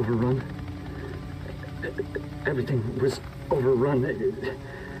 It was overrun. Everything was overrun.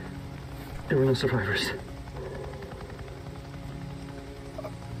 There were no survivors.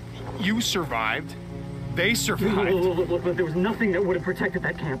 You survived. They survived. Look, there was nothing that would have protected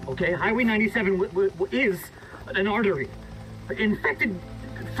that camp, okay? Highway 97 is an artery. Infected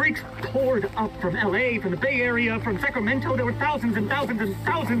freaks poured up from LA, from the Bay Area, from Sacramento. There were thousands and thousands and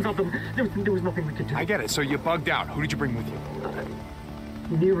thousands of them. There was nothing we could do. I get it. So you bugged out. Who did you bring with you?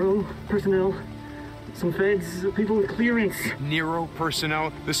 Nero personnel, some feds, people with clearance. Nero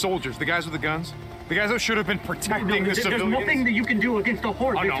personnel? The soldiers, the guys with the guns? The guys that should have been protecting the civilians? There's nothing that you can do against a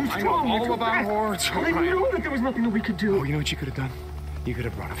horde. They're too strong. I know all about hordes. I know that there was nothing that we could do. Oh, you know what you could have done? You could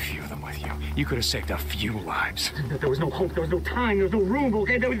have brought a few of them with you. You could have saved a few lives. There was no hope. There was no time. There was no room,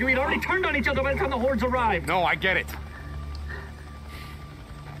 okay? We'd already turned on each other by the time the hordes arrived. No, I get it.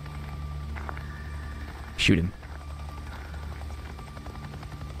 Shoot him.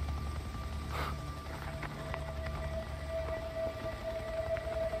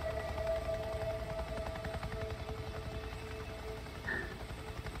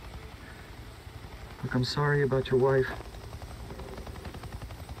 Look, I'm sorry about your wife.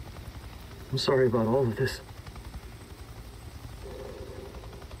 I'm sorry about all of this.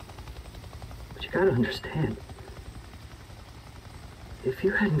 But you gotta understand, if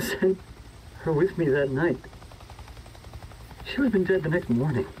you hadn't sent her with me that night, she would have been dead the next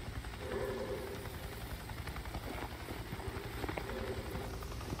morning.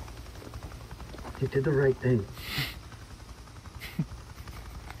 You did the right thing.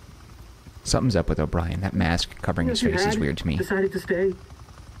 Something's up with O'Brien. That mask covering his face is weird to me. Decided to stay.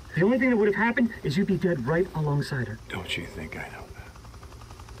 The only thing that would have happened is you'd be dead right alongside her. Don't you think I know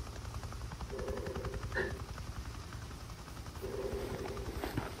that?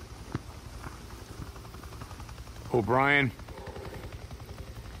 O'Brien.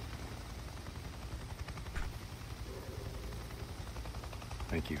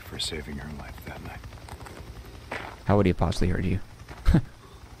 Thank you for saving her life that night. How would he have possibly heard you?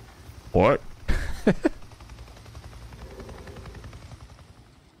 What?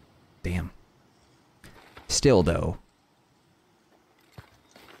 Damn. Still, though.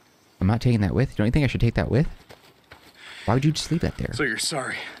 I'm not taking that with. Don't you think I should take that with? Why would you just leave that there? So you're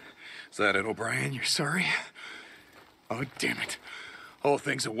sorry. Is that it, O'Brien? You're sorry? Oh, damn it. Whole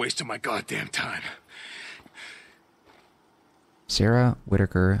thing's a waste of my goddamn time. Sarah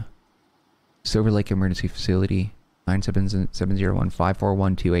Whitaker, Silver Lake Emergency Facility,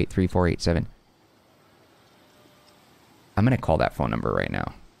 970-541-283487. I'm going to call that phone number right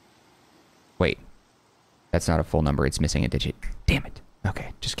now. Wait. That's not a full number. It's missing a digit. Damn it.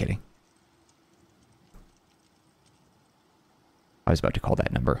 Okay, just kidding. I was about to call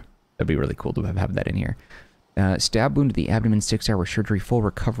that number. That'd be really cool to have that in here. Stab wound to the abdomen, 6-hour surgery, full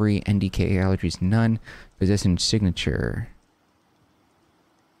recovery, NDK allergies, none. Possession signature.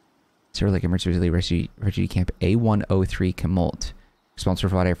 Sarah Lake Emergency Refugee Camp A103 Camult. Responsible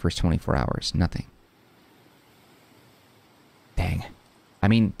for our first 24 hours. Nothing. Dang. I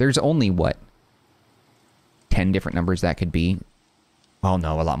mean, there's only, what, 10 different numbers that could be? Well,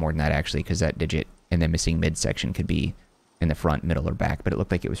 no, a lot more than that, actually, because that digit and the missing midsection could be in the front, middle, or back, but it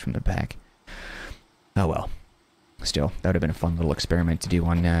looked like it was from the back. Oh, well. Still, that would have been a fun little experiment to do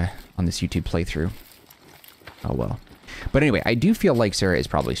on this YouTube playthrough. Oh, well. But anyway, I do feel like Sarah is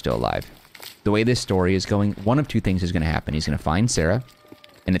probably still alive. The way this story is going, one of two things is going to happen. He's going to find Sarah,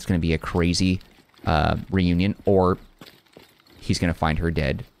 and it's going to be a crazy reunion, or he's going to find her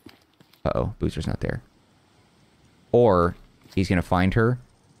dead. Uh-oh, Boozer's not there. Or he's going to find her,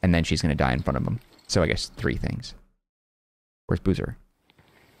 and then she's going to die in front of him. So I guess 3 things. Where's Boozer?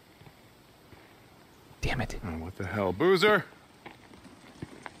 Damn it. Oh, what the hell? Boozer?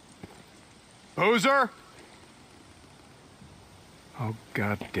 Boozer? Oh,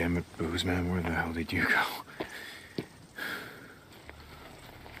 God damn it, Booze, man. Where the hell did you go?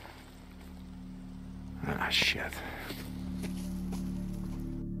 Ah, shit.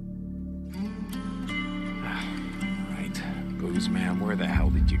 Right. Booze, man, where the hell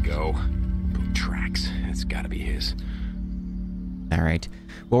did you go? Boot tracks. It's gotta be his. Alright.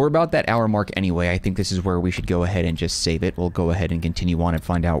 Well, we're about that hour mark anyway. I think this is where we should go ahead and just save it. We'll go ahead and continue on and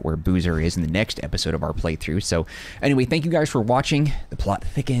find out where Boozer is in the next episode of our playthrough. So, anyway, thank you guys for watching. The plot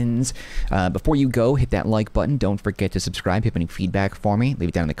thickens. Before you go, hit that like button. Don't forget to subscribe. If you have any feedback for me, leave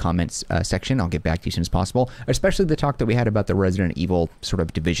it down in the comments section. I'll get back to you as soon as possible. Especially the talk that we had about the Resident Evil sort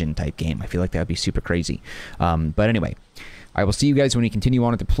of Division type game. I feel like that would be super crazy. But anyway, I will see you guys when we continue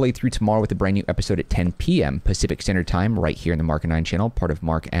on with the playthrough tomorrow with a brand new episode at 10 p.m. Pacific Standard Time right here in the Marcanine channel, part of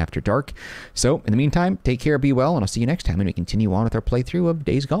Mark After Dark. So, in the meantime, take care, be well, and I'll see you next time when we continue on with our playthrough of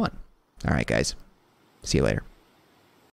Days Gone. Alright, guys. See you later.